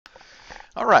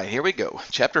All right, here we go.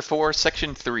 Chapter 4,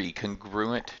 Section 3,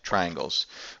 Congruent Triangles.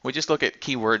 We just look at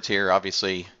keywords here.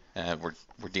 Obviously,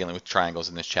 we're dealing with triangles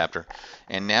in this chapter.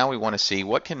 And now we want to see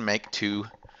what can make two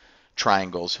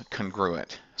triangles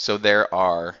congruent. So there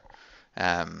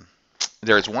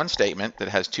is one statement that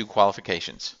has two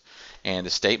qualifications. And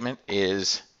the statement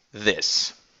is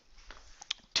this.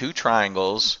 Two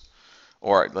triangles,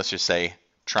 or let's just say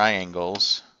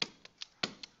triangles,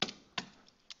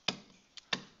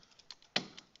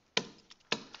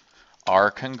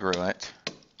 are congruent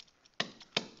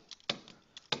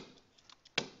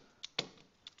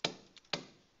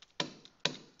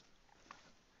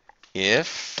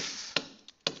if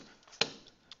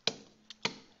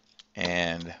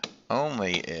and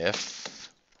only if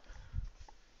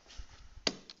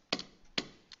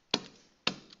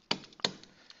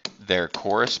their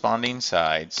corresponding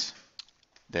sides,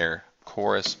 their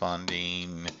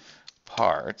corresponding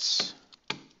parts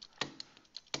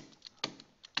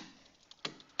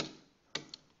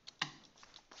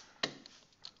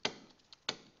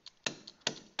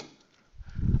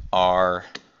are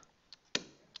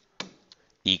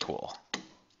equal.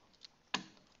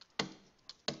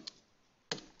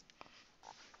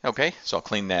 Okay, so I'll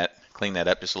clean that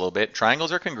up just a little bit.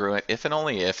 Triangles are congruent if and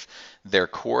only if their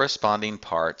corresponding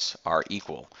parts are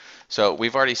equal. So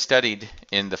we've already studied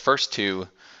in the first two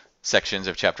sections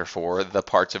of chapter 4 the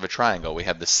parts of a triangle. We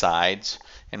have the sides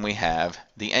and we have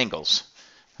the angles.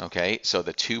 Okay, so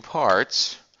the two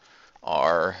parts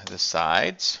are the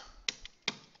sides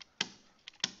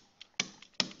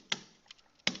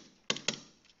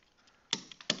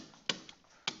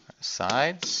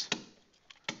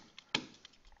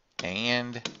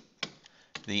and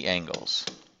the angles.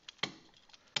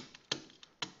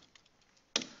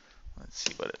 Let's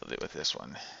see what it'll do with this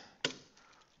one.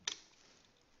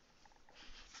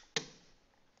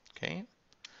 Okay,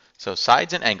 so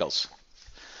sides and angles.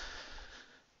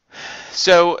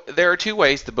 So there are two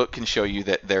ways the book can show you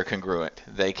that they're congruent.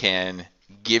 They can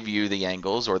give you the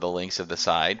angles or the lengths of the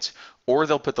sides, or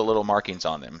they'll put the little markings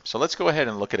on them. So let's go ahead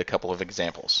and look at a couple of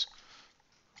examples.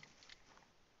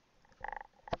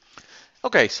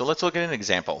 Okay, so let's look at an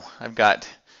example. I've got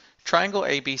triangle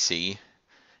ABC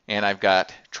and I've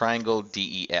got triangle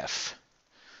DEF.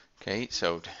 Okay,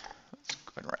 so let's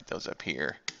go ahead and write those up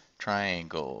here.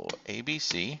 Triangle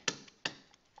ABC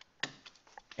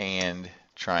and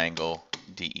triangle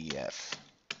DEF.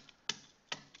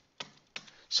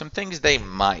 Some things they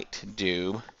might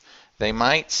do. They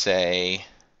might say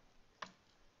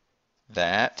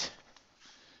that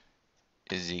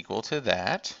is equal to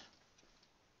that.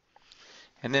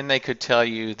 And then they could tell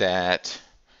you that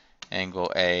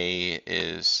angle A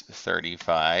is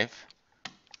 35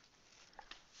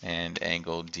 and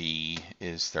angle D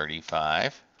is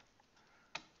 35.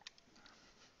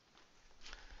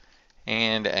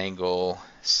 And angle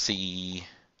C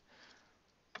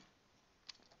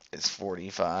is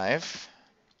 45.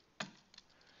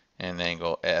 And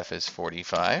angle F is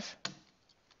 45.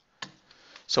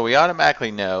 So we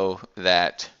automatically know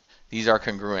that these are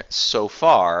congruent so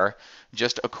far,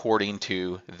 just according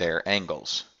to their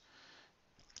angles.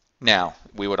 Now,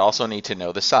 we would also need to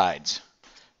know the sides.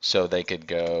 So they could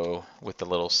go with the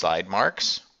little side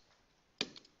marks.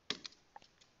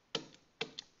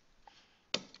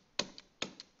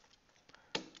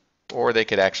 Or they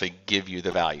could actually give you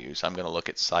the values. I'm going to look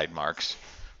at side marks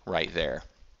right there.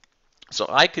 So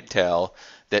I could tell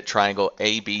that triangle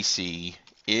ABC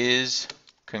is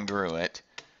congruent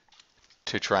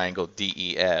to triangle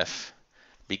DEF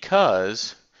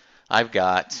because I've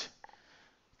got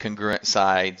congruent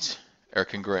sides, or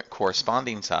congruent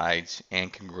corresponding sides,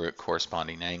 and congruent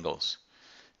corresponding angles.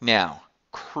 Now,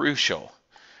 crucial,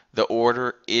 the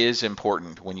order is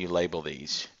important when you label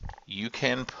these. You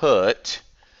can put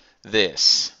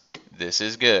this. This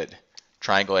is good.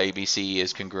 Triangle ABC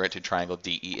is congruent to triangle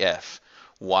DEF.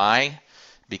 Why?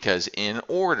 Because in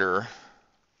order,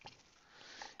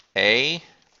 A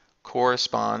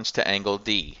corresponds to angle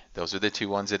D. Those are the two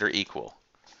ones that are equal.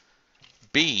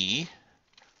 B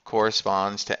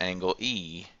corresponds to angle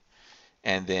E.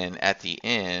 And then at the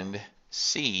end,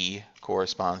 C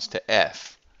corresponds to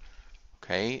F.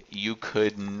 Okay, you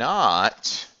could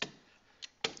not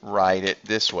write it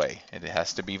this way. It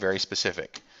has to be very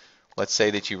specific. Let's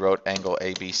say that you wrote angle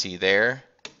ABC there,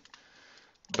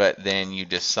 but then you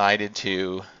decided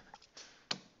to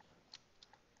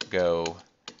go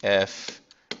FDE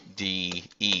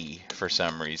for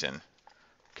some reason.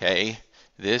 Okay,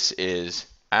 this is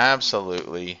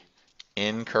absolutely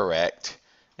incorrect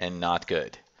and not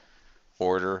good.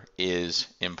 Order is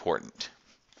important.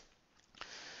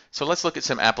 So let's look at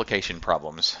some application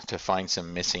problems to find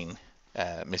some missing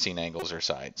missing angles or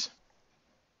sides.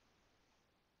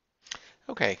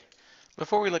 Okay,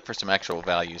 before we look for some actual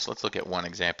values, let's look at one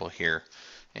example here,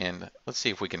 and let's see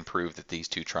if we can prove that these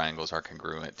two triangles are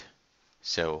congruent.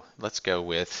 So let's go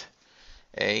with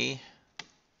a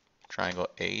triangle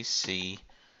ACB,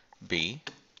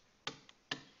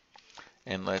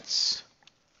 and let's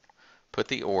put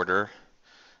the order.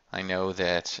 I know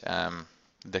that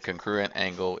the congruent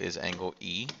angle is angle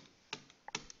E,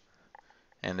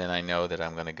 and then I know that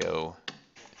I'm going to go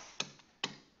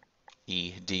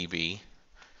EDB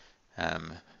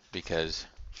because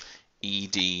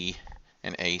ED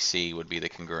and AC would be the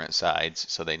congruent sides,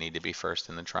 so they need to be first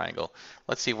in the triangle.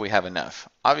 Let's see if we have enough.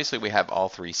 Obviously, we have all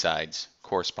three sides,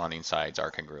 corresponding sides are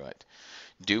congruent.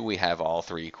 Do we have all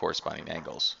three corresponding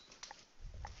angles?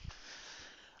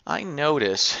 I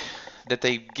notice that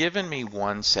they've given me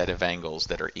one set of angles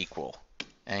that are equal.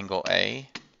 Angle A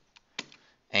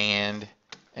and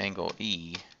angle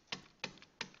E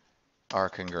are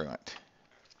congruent.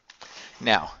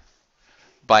 Now,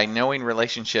 by knowing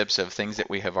relationships of things that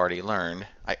we have already learned,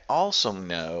 I also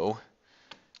know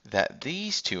that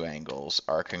these two angles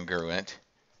are congruent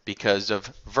because of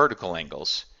vertical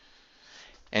angles.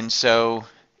 And so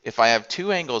if I have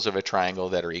two angles of a triangle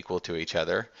that are equal to each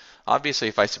other, obviously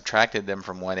if I subtracted them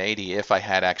from 180, if I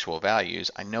had actual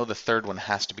values, I know the third one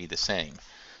has to be the same.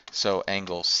 So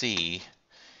angle C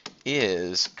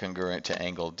is congruent to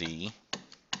angle D.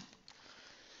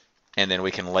 And then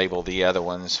we can label the other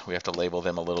ones. We have to label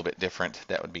them a little bit different.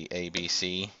 That would be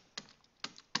ABC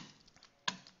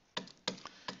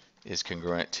is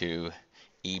congruent to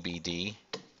EBD.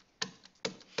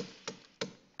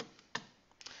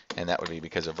 And that would be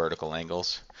because of vertical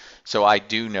angles. So I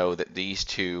do know that these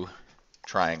two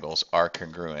triangles are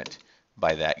congruent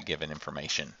by that given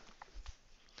information.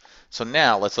 So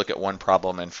now let's look at one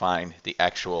problem and find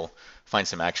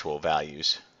some actual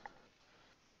values.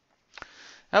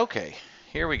 Okay,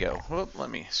 here we go. Whoop, let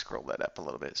me scroll that up a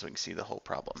little bit so we can see the whole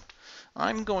problem.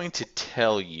 I'm going to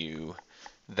tell you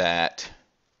that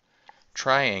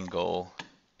triangle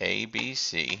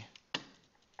ABC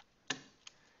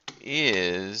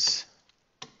is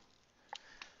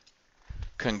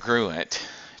congruent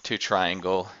to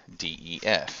triangle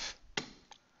DEF.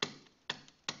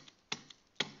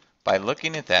 By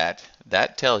looking at that,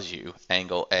 that tells you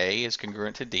angle A is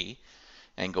congruent to D,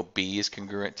 angle B is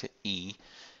congruent to E,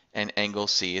 and angle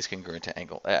C is congruent to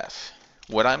angle F.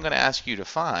 What I'm going to ask you to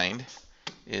find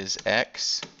is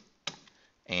X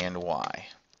and Y.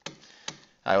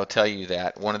 I will tell you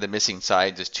that one of the missing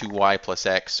sides is 2y plus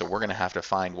x, so we're going to have to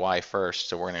find y first,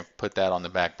 so we're going to put that on the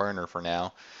back burner for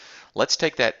now. Let's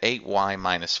take that 8y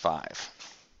minus 5.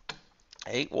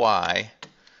 8y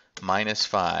minus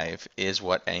 5 is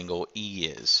what angle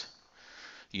E is.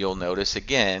 You'll notice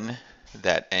again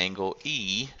that angle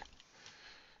E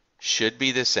should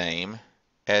be the same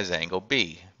as angle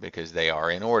B because they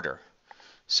are in order.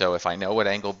 So if I know what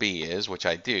angle B is, which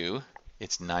I do,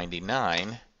 it's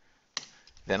 99,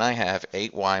 then I have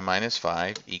 8y minus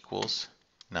 5 equals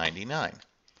 99.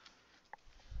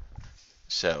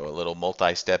 So a little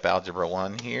multi-step algebra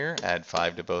 1 here, add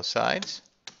 5 to both sides.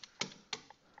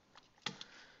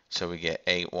 So we get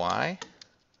 8y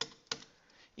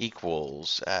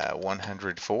equals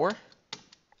 104.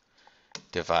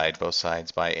 Divide both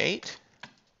sides by 8.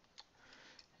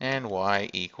 And y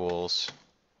equals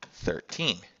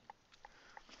 13.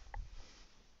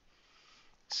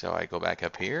 So I go back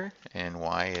up here, and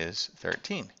y is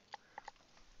 13.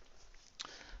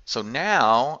 So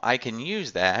now I can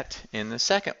use that in the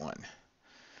second one.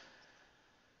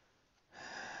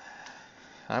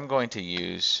 I'm going to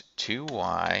use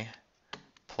 2y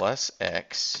plus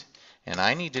x, and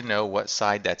I need to know what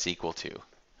side that's equal to.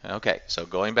 Okay, so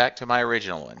going back to my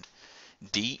original one,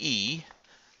 DE,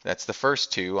 that's the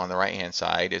first two on the right-hand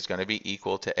side, is going to be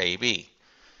equal to AB.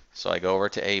 So I go over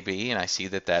to AB, and I see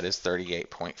that that is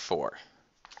 38.4.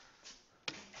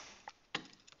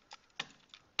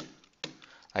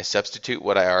 I substitute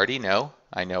what I already know.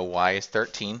 I know y is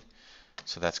 13,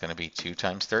 so that's going to be 2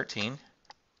 times 13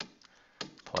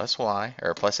 plus y,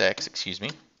 or plus x, excuse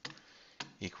me,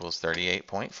 equals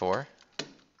 38.4.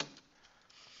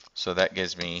 So that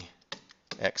gives me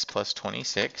x plus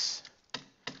 26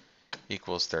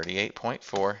 equals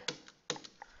 38.4.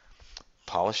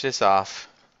 Polish this off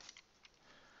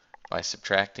by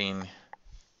subtracting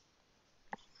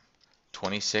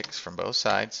 26 from both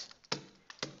sides.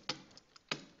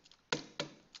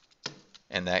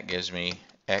 And that gives me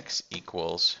x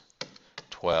equals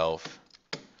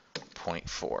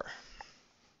 12.4.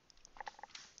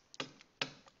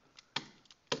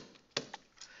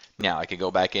 Now I could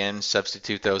go back in,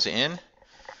 substitute those in,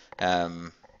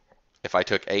 If I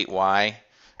took 8y,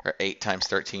 or 8 times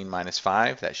 13 minus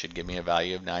 5, that should give me a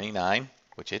value of 99,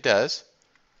 which it does.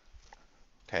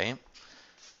 Okay.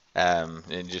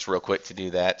 And just real quick to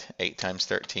do that, 8 times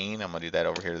 13, I'm going to do that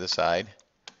over here to the side,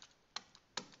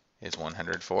 is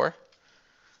 104.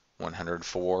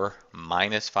 104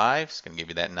 minus 5 is going to give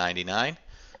you that 99.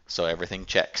 So everything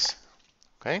checks.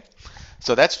 Okay.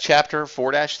 So that's chapter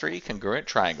 4-3, congruent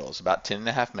triangles, about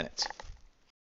 10.5 minutes.